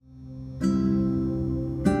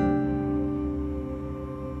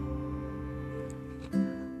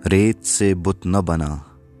रेत से बुत न बना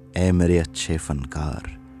ऐ मेरे अच्छे फनकार।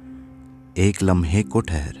 एक लम्हे को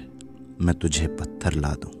ठहर, मैं तुझे पत्थर ला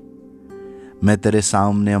दूं। मैं तेरे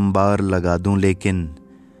सामने अंबार लगा दूं, लेकिन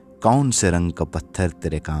कौन से रंग का पत्थर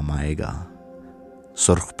तेरे काम आएगा।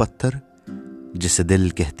 सुर्ख पत्थर जिसे दिल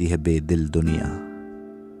कहती है बेदिल दुनिया,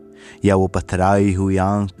 या वो पथराई हुई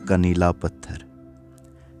आंख का नीला पत्थर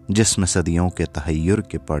जिसमें सदियों के तहय्युर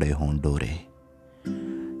के पड़े हों डोरे।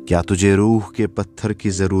 क्या तुझे रूह के पत्थर की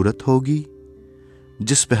जरूरत होगी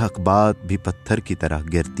जिस पे हक बात भी पत्थर की तरह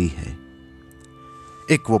गिरती है।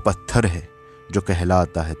 एक वो पत्थर है जो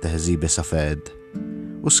कहलाता है तहजीब सफेद,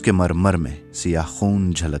 उसके मरमर में सियाह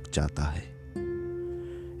खून झलक जाता है।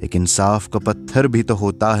 एक इंसाफ का पत्थर भी तो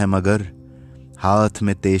होता है, मगर हाथ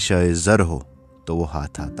में तेशा जर हो तो वो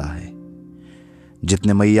हाथ आता है।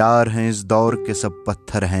 जितने मय्यार हैं इस दौर के सब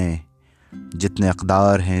पत्थर हैं, जितने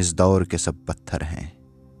अकदार हैं इस दौर के सब पत्थर हैं।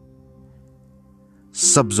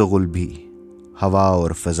 सब्ज़ गुल भी, हवा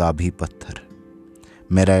और फ़ज़ा भी पत्थर,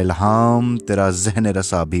 मेरा इल्हाम तेरा ज़हन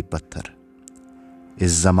रसा भी पत्थर।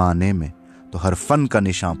 इस ज़माने में तो हर फ़न का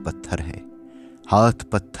निशान पत्थर है। हाथ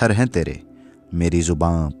पत्थर हैं तेरे, मेरी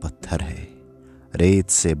ज़ुबान पत्थर है। रेत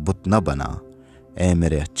से बुत न बना ऐ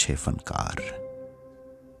मेरे अच्छे फ़नकार।